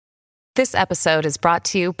This episode is brought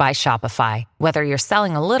to you by Shopify. Whether you're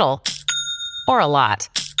selling a little or a lot,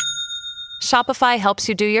 Shopify helps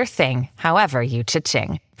you do your thing, however you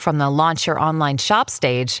cha-ching. From the launch your online shop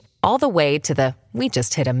stage, all the way to the we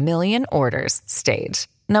just hit 1 million orders stage.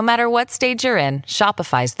 No matter what stage you're in,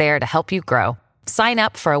 Shopify's there to help you grow. Sign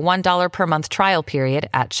up for a $1 per month trial period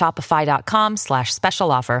at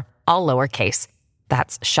shopify.com/special offer, all lowercase.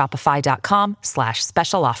 That's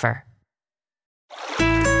shopify.com/special offer.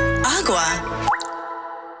 Agua.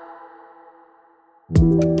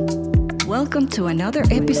 Welcome to another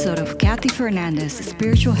episode of Kathy Fernandez's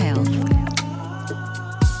Spiritual Health.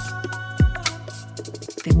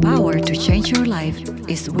 The power to change your life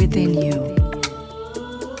is within you.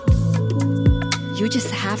 You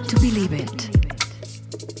just have to believe it.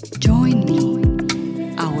 Join me.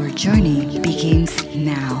 Our journey begins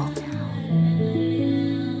now.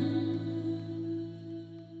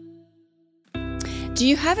 Do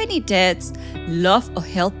you have any debts, love, or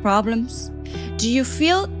health problems? Do you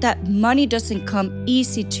feel that money doesn't come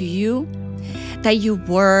easy to you? That you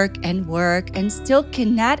work and still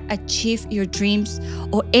cannot achieve your dreams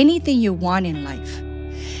or anything you want in life?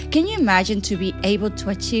 Can you imagine to be able to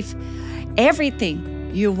achieve everything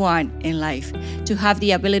you want in life? To have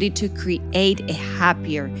the ability to create a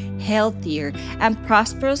happier, healthier, and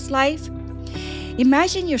prosperous life?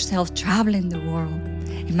 Imagine yourself traveling the world.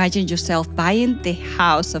 Imagine yourself buying the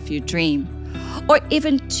house of your dream, or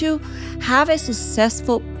even to have a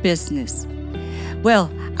successful business. Well,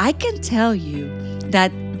 I can tell you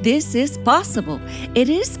that this is possible. It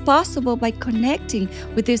is possible by connecting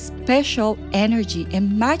with this special energy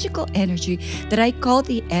and magical energy that I call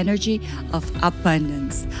the energy of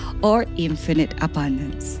abundance or infinite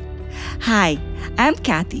abundance. Hi, I'm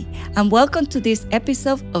Kathy, and welcome to this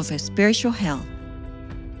episode of Spiritual Health.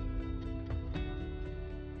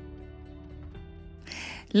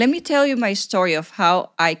 Let me tell you my story of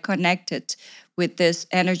how I connected with this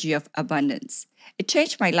energy of abundance. It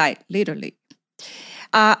changed my life, literally.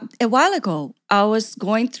 A while ago, I was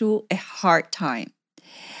going through a hard time.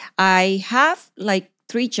 I have like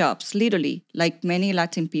 3 jobs, literally, like many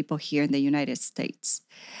Latin people here in the United States,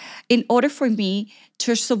 in order for me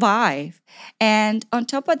to survive. And on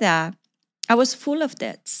top of that, I was full of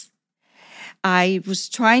debts. I was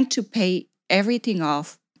trying to pay everything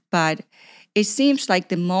off, but it seems like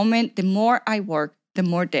the more I work, the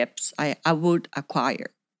more debts I would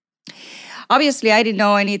acquire. Obviously, I didn't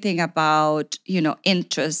know anything about,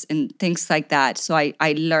 interest and things like that. So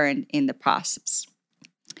I learned in the process.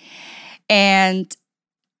 And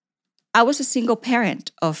I was a single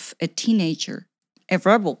parent of a teenager, a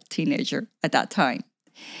rebel teenager at that time.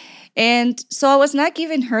 And so I was not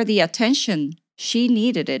giving her the attention she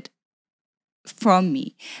needed it from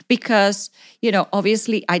me because,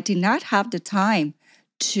 obviously I did not have the time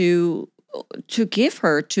to give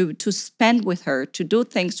her, to spend with her, to do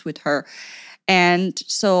things with her. And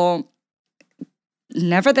so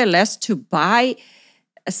nevertheless, to buy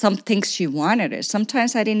some things she wanted.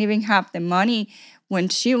 Sometimes I didn't even have the money when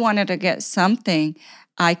she wanted to get something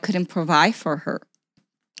I couldn't provide for her.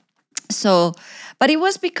 So, but it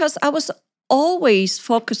was because I was always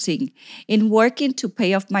focusing in working to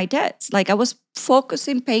pay off my debts. Like I was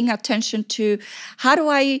focusing, paying attention to how do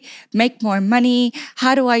I make more money?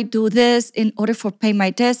 How do I do this in order for pay my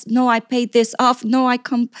debts? No, I pay this off. No, I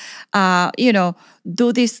come,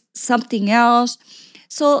 do this something else.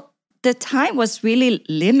 So the time was really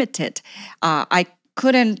limited. I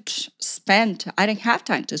couldn't spend. I didn't have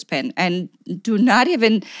time to spend. And do not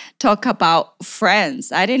even talk about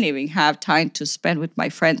friends. I didn't even have time to spend with my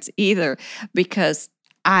friends either because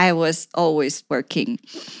I was always working.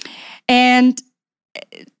 And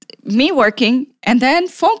me working and then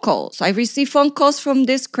phone calls. I received phone calls from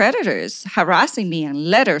these creditors harassing me and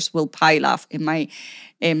letters will pile up in my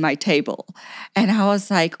table. And I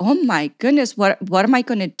was like, oh my goodness, what am I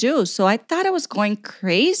going to do? So I thought I was going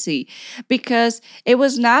crazy because it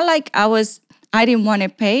was not like I didn't want to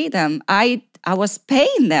pay them. I was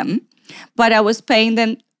paying them, but I was paying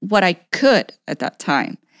them what I could at that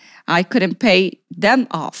time. I couldn't pay them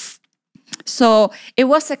off. So it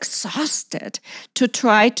was exhausted to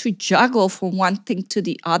try to juggle from one thing to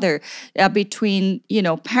the other between,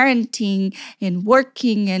 parenting and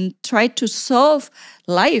working and try to solve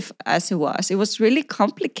life as it was. It was really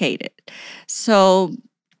complicated. So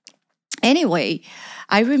anyway,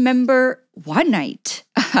 I remember one night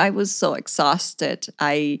I was so exhausted.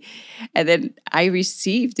 And then I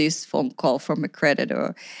received this phone call from a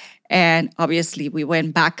creditor. And obviously, we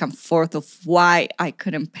went back and forth of why I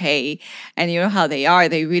couldn't pay. And you know how they are.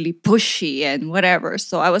 They really pushy and whatever.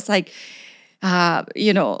 So I was like,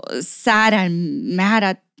 sad and mad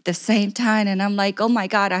at the same time. And I'm like, oh my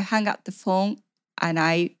God, I hung up the phone and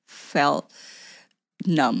I felt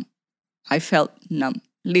numb. I felt numb,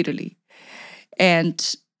 literally.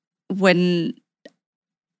 And when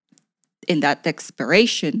in that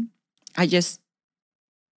desperation, I just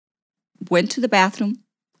went to the bathroom,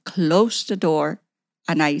 closed the door,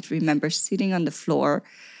 and I remember sitting on the floor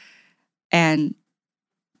and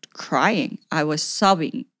crying. I was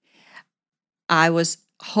sobbing. I was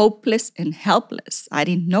hopeless and helpless. I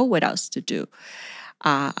didn't know what else to do.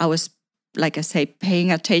 I was, like I say,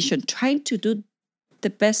 paying attention, trying to do the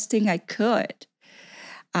best thing I could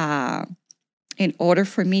in order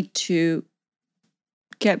for me to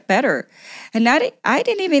get better. And I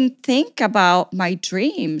didn't even think about my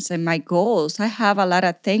dreams and my goals. I have a lot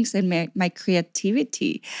of things in my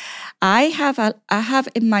creativity. I have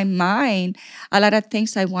in my mind a lot of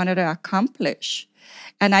things I wanted to accomplish.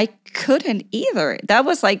 And I couldn't either. That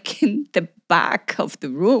was like in the back of the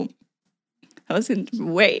room. I was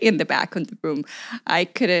way in the back of the room. I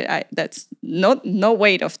couldn't, that's no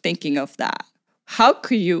way of thinking of that. How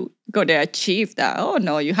could you go to achieve that? Oh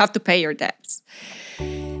no, you have to pay your debts.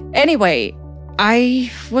 Anyway,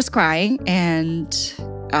 I was crying and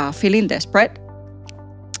feeling desperate.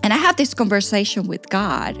 And I had this conversation with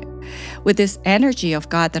God, with this energy of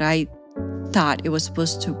God that I thought it was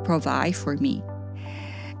supposed to provide for me.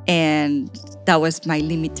 And that was my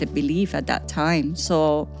limited belief at that time.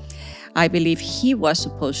 So I believe he was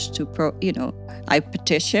supposed to, I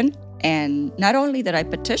petitioned. And not only that I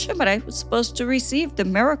petitioned, but I was supposed to receive the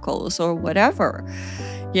miracles or whatever.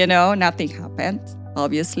 Nothing happened,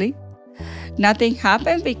 obviously. Nothing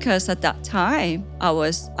happened because at that time I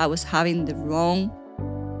was having the wrong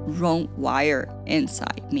wire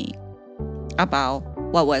inside me about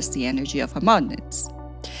what was the energy of abundance.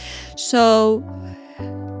 So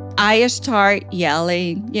I start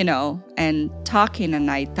yelling, and talking, and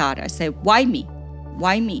I said, why me?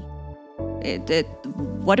 Why me?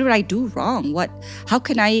 What did I do wrong? What else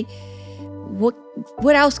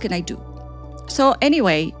can I do? So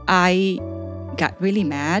anyway, I got really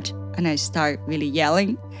mad and I start really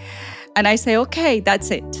yelling. And I say, okay,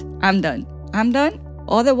 that's it. I'm done.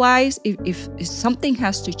 Otherwise, if something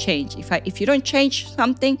has to change, if you don't change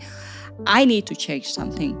something, I need to change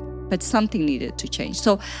something. But something needed to change.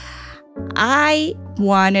 So I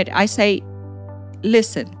say,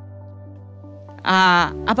 listen,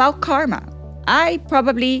 about karma, I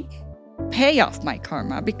probably pay off my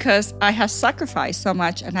karma because I have sacrificed so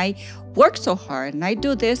much and I work so hard and I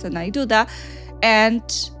do this and I do that. And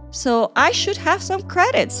so I should have some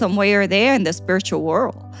credit somewhere there in the spiritual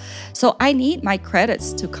world. So I need my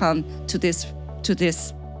credits to come to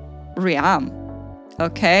this realm.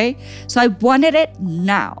 Okay? So I wanted it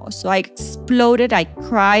now. So I exploded, I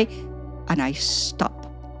cried, and I stopped.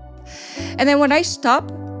 And then when I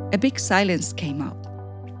stopped, a big silence came up.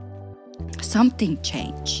 Something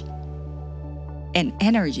changed. An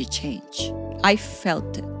energy changed. I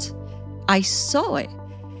felt it. I saw it.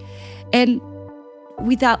 And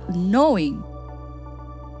without knowing,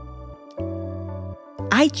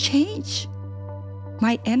 I changed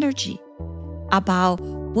my energy about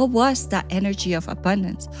what was that energy of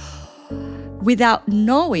abundance. Without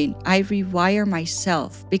knowing, I rewire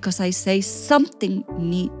myself because I say something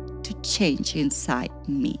needs to change inside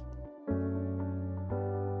me.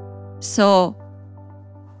 So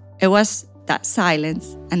it was that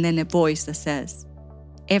silence and then a voice that says,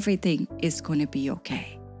 everything is going to be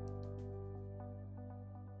okay.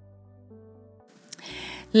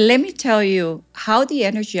 Let me tell you how the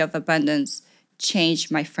energy of abundance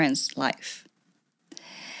changed my friend's life.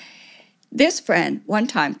 This friend one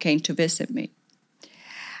time came to visit me.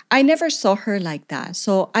 I never saw her like that,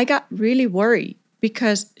 so I got really worried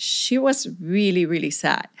because she was really, really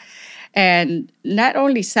sad. And not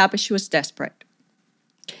only sad, but she was desperate.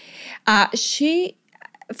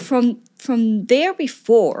 From there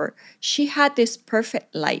before, she had this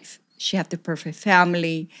perfect life. She had the perfect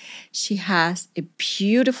family. She has a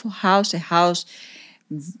beautiful house, a house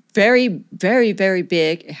very, very, very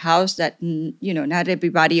big, a house that, not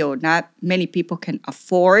everybody or not many people can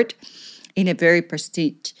afford in a very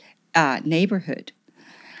prestigious neighborhood.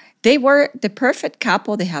 They were the perfect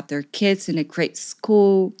couple. They have their kids in a great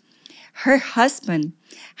school. Her husband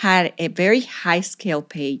had a very high-scale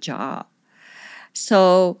paid job.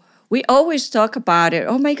 So we always talk about it.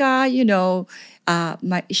 Oh my God,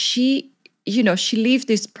 she lived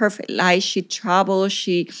this perfect life. She traveled.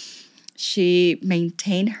 She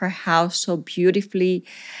maintained her house so beautifully,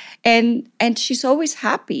 and she's always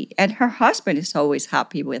happy. And her husband is always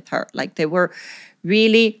happy with her. Like they were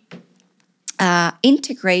really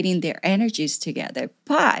integrating their energies together.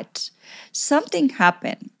 But something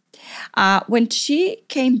happened. When she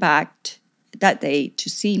came back that day to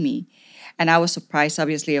see me, and I was surprised,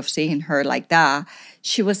 obviously, of seeing her like that,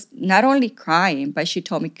 she was not only crying, but she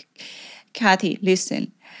told me, Kathy,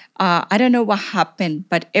 listen, I don't know what happened,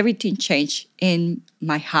 but everything changed in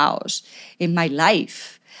my house, in my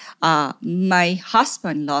life. My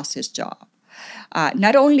husband lost his job.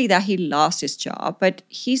 Not only that he lost his job, but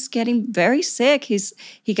he's getting very sick.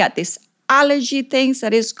 He got this allergy things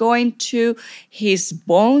that is going to his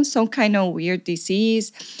bones, some kind of weird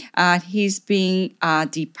disease. He's being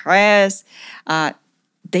depressed.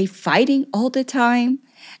 They fighting all the time.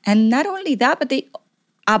 And not only that, but they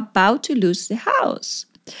about to lose the house.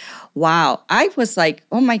 Wow. I was like,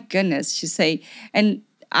 oh my goodness, she say. And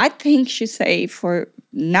I think she say for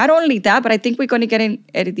not only that, but I think we're going to get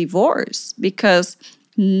a divorce because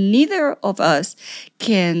neither of us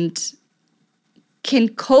can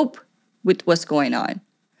cope with what's going on.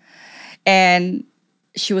 And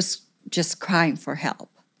she was just crying for help.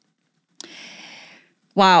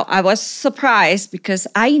 Wow, I was surprised because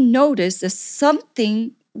I noticed that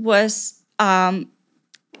something was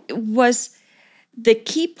the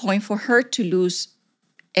key point for her to lose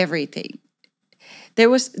everything. There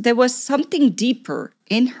was something deeper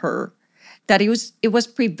in her that it was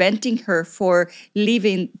preventing her for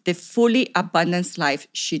living the fully abundance life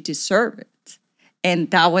she deserved.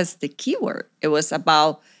 And that was the key word. It was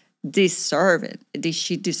about deserving. Did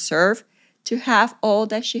she deserve to have all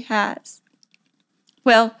that she has?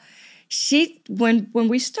 Well, when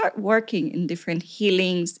we start working in different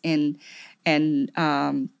healings and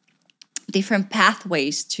different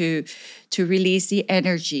pathways to release the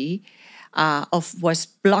energy of what was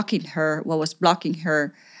blocking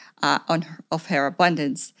her of her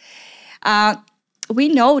abundance, we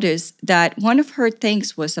noticed that one of her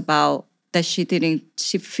things was about that she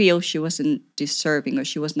feel she wasn't deserving or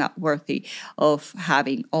she was not worthy of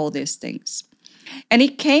having all these things. And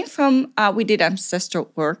it came from, we did ancestral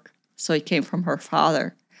work, so it came from her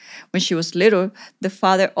father. When she was little, the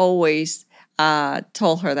father always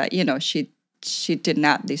told her that, she did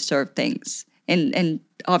not deserve things. And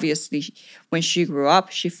obviously, when she grew up,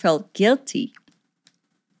 she felt guilty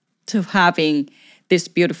to having this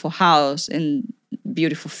beautiful house and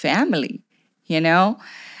beautiful family,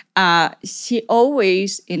 She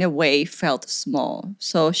always, in a way, felt small.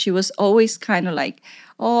 So she was always kind of like,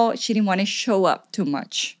 she didn't want to show up too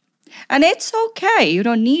much. And it's okay. You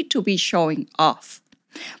don't need to be showing off.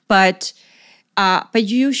 But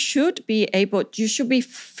you should be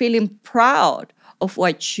feeling proud of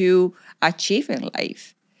what you achieve in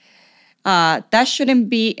life. That shouldn't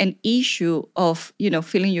be an issue of,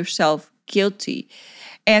 feeling yourself guilty.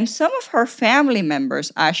 And some of her family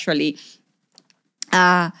members actually,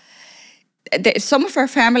 some of her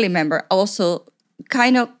family members also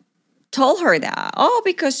kind of told her that,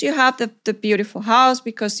 because you have the beautiful house,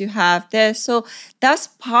 because you have this. So that's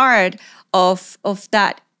part of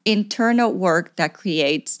that internal work that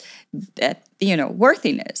creates that,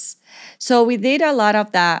 worthiness. So we did a lot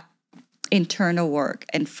of that internal work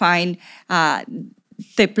and find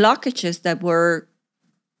the blockages that were,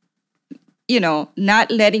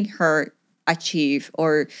 not letting her achieve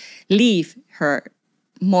or leave her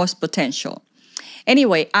most potential.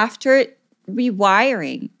 Anyway, after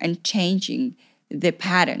rewiring and changing the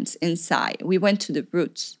patterns inside, we went to the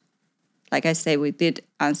roots. Like I say, we did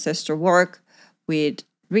ancestral work. We'd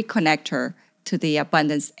reconnect her to the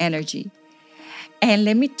abundance energy. And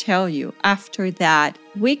let me tell you, after that,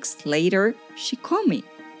 weeks later, she called me.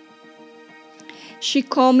 She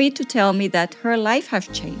called me to tell me that her life has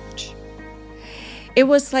changed. It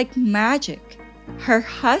was like magic. Her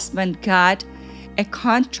husband got a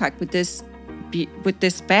contract with this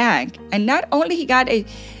bank, and not only he got a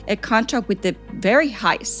contract with a very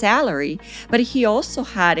high salary, but he also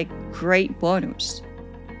had a great bonus.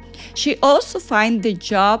 She also found the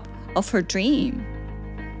job of her dream,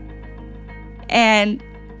 and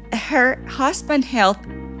her husband's health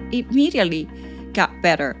immediately got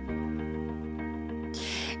better.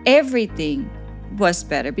 Everything was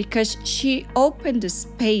better because she opened the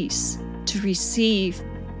space to receive,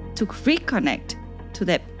 to reconnect to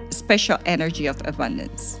that special energy of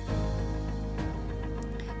abundance.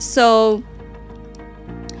 So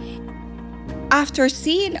after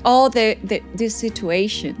seeing all the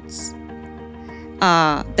situations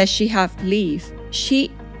that she have lived,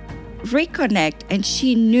 she reconnect, and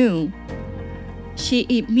she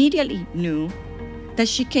immediately knew that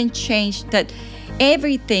she can change, that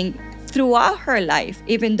everything throughout her life,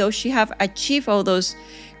 even though she have achieved all those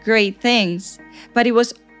great things, but it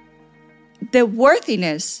was the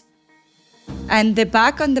worthiness and the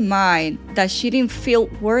back on the mind that she didn't feel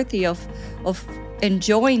worthy of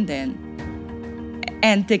enjoying them,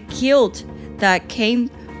 and the guilt that came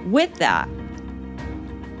with that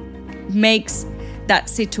makes that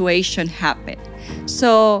situation happen.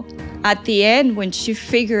 So at the end, when she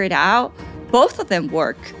figured it out, both of them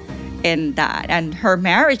work in that, and her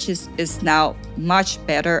marriage is now much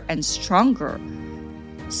better and stronger.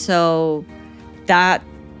 So that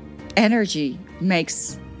energy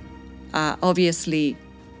makes obviously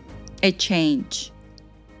a change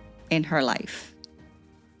in her life.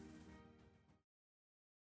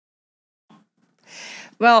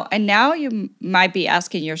 Well, and now you might be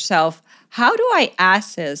asking yourself, how do I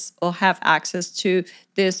access or have access to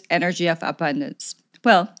this energy of abundance?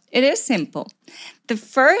 Well, it is simple. The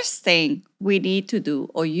first thing we need to do,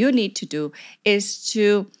 or you need to do, is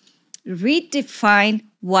to redefine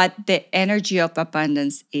what the energy of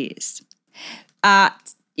abundance is.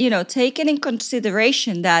 Taking in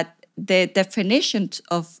consideration that the definition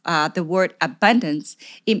of the word abundance,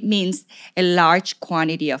 it means a large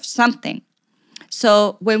quantity of something.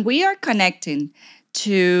 So when we are connecting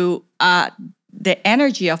to the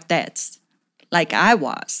energy of debts, like I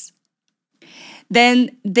was,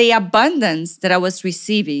 then the abundance that I was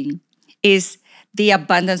receiving is the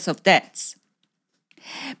abundance of debts.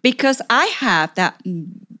 Because I have that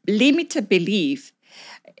limited belief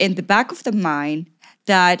in the back of the mind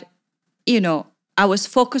that, I was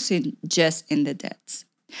focusing just in the debts.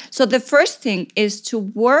 So the first thing is to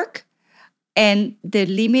work and the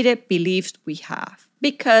limited beliefs we have,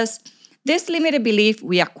 because this limited belief,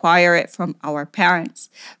 we acquire it from our parents,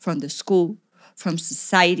 from the school, from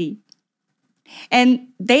society, and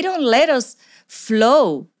they don't let us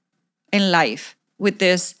flow in life with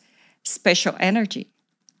this special energy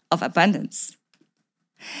of abundance.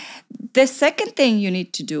 The second thing you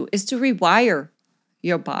need to do is to rewire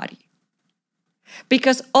your body,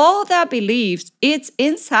 because all that beliefs, it's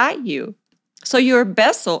inside you. So your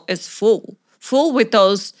vessel is full with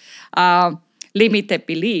those limited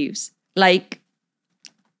beliefs, like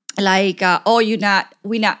we're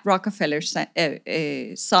not Rockefeller's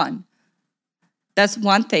son. That's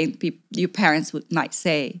one thing your parents might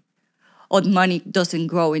say. Or money doesn't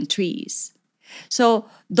grow in trees. So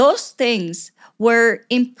those things were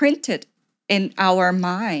imprinted in our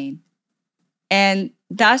mind, and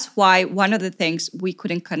that's why one of the things we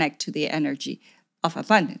couldn't connect to the energy of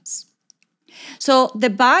abundance. So the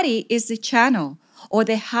body is the channel or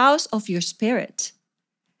the house of your spirit.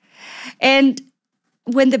 And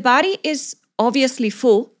when the body is obviously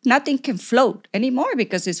full, nothing can float anymore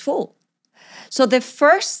because it's full. So the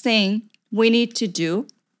first thing we need to do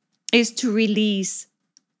is to release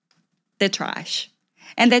the trash.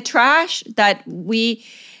 And the trash that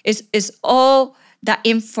is all that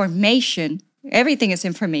information, everything is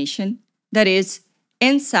information that is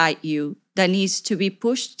inside you that needs to be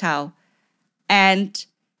pushed out and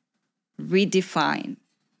redefined,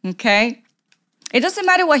 okay? It doesn't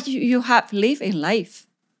matter what you have lived in life.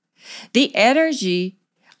 The energy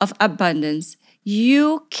of abundance,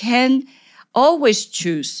 you can always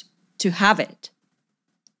choose to have it.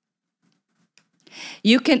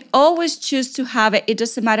 You can always choose to have it. It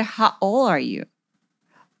doesn't matter how old are you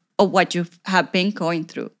or what you have been going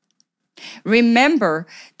through. Remember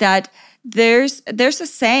that there's a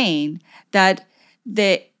saying that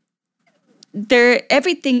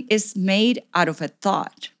everything is made out of a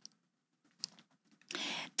thought.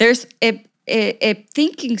 There's a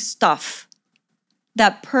thinking stuff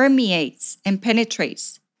that permeates and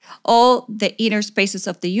penetrates all the inner spaces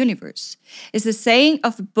of the universe. It's the saying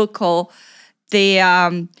of a book called The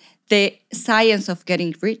Science of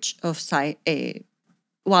Getting Rich of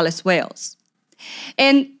Wallace Wells.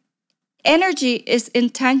 And energy is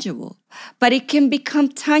intangible, but it can become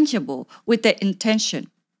tangible with the intention.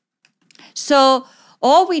 So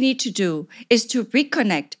all we need to do is to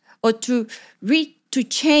reconnect or to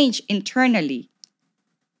change internally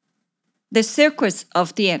the circuits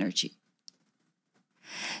of the energy.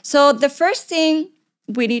 So the first thing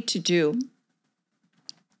we need to do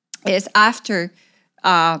is, after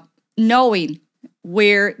knowing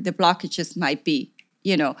where the blockages might be,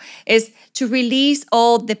 is to release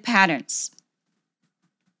all the patterns.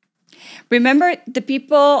 Remember, the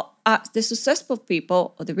people, the successful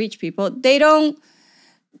people or the rich people, they don't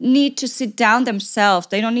need to sit down themselves.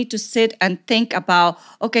 They don't need to sit and think about,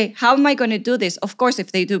 okay, how am I going to do this? Of course,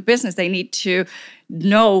 if they do business, they need to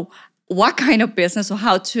know what kind of business or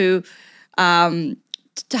how to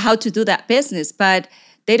do that business. But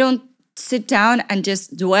they don't sit down and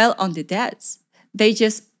just dwell on the debts. They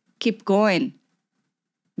just keep going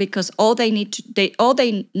because all they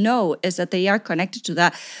know is that they are connected to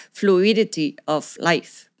that fluidity of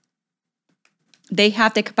life. They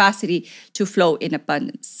have the capacity to flow in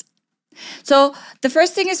abundance. So the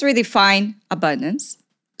first thing is redefine abundance.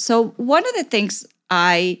 So one of the things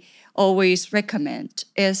I always recommend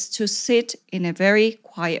is to sit in a very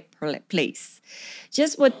quiet place,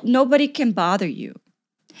 just where nobody can bother you,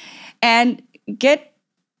 and get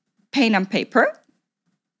pen and paper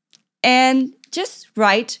and just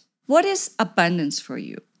write what is abundance for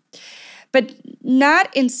you. But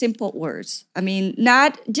not in simple words. I mean,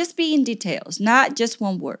 not just be in details, not just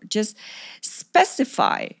one word. Just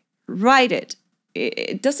specify, write it.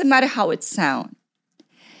 It doesn't matter how it sounds.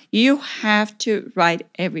 You have to write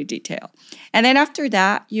every detail. And then after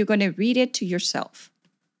that, you're going to read it to yourself.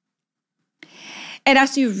 And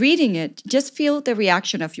as you're reading it, just feel the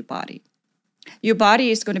reaction of your body. Your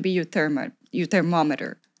body is going to be your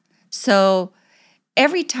thermometer. So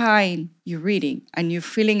every time you're reading and you're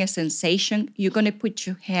feeling a sensation, you're going to put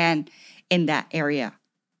your hand in that area.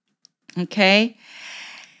 Okay?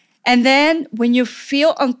 And then when you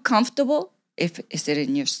feel uncomfortable, is it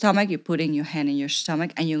in your stomach, you're putting your hand in your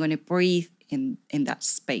stomach and you're going to breathe in that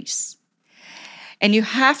space. And you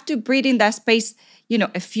have to breathe in that space,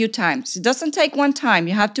 a few times. It doesn't take one time.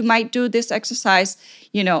 You have to might do this exercise,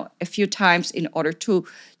 a few times in order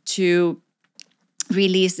to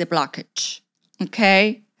release the blockage.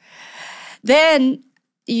 Okay? Then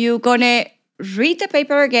you're going to read the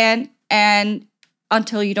paper again and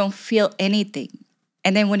until you don't feel anything.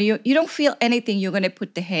 And then when you don't feel anything, you're going to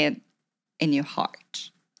put the hand in your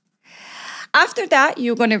heart. After that,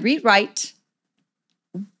 you're going to rewrite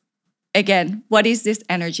again what is this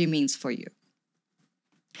energy means for you.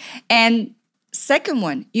 And second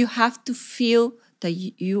one, you have to feel that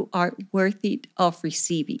you are worthy of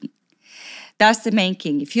receiving. That's the main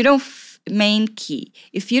key.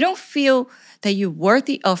 If you don't feel that you're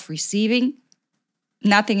worthy of receiving,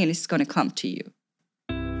 nothing is going to come to you.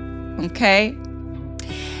 Okay?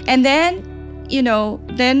 And then,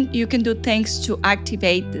 then you can do things to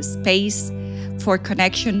activate the space for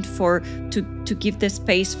connection, to give the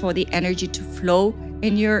space for the energy to flow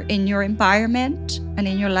in your environment and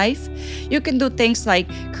in your life. You can do things like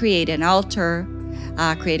create an altar,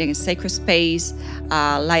 creating a sacred space,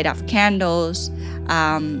 light up candles.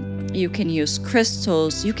 You can use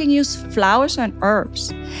crystals. You can use flowers and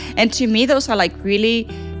herbs. And to me, those are like really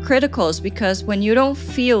critical because when you don't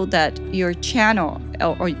feel that your channel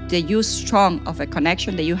or that you strong of a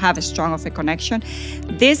connection, that you have a strong of a connection,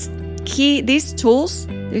 these tools,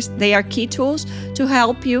 they are key tools to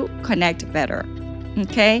help you connect better.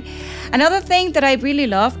 Okay? Another thing that I really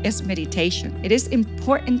love is meditation. It is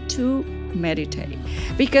important to meditate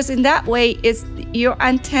because in that way, your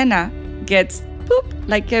antenna gets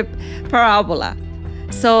like a parabola.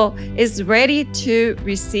 So it's ready to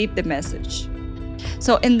receive the message.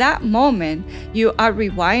 So in that moment, you are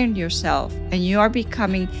rewiring yourself and you are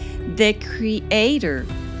becoming the creator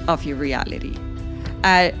of your reality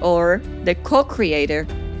or the co-creator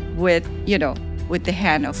with the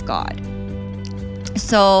hand of God.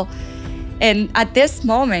 So, and at this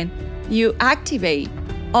moment, you activate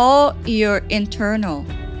all your internal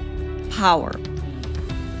power.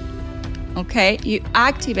 Okay? You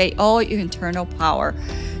activate all your internal power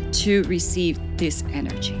to receive this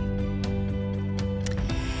energy.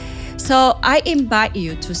 So I invite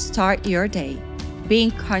you to start your day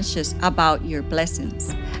being conscious about your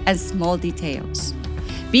blessings and small details.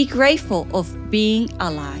 Be grateful of being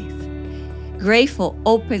alive. Grateful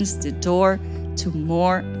opens the door to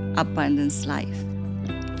more abundance life.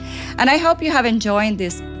 And I hope you have enjoyed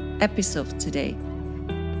this episode today.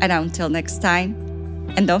 And until next time,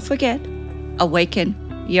 and don't forget,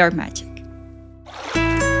 awaken your magic.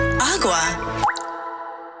 Agua.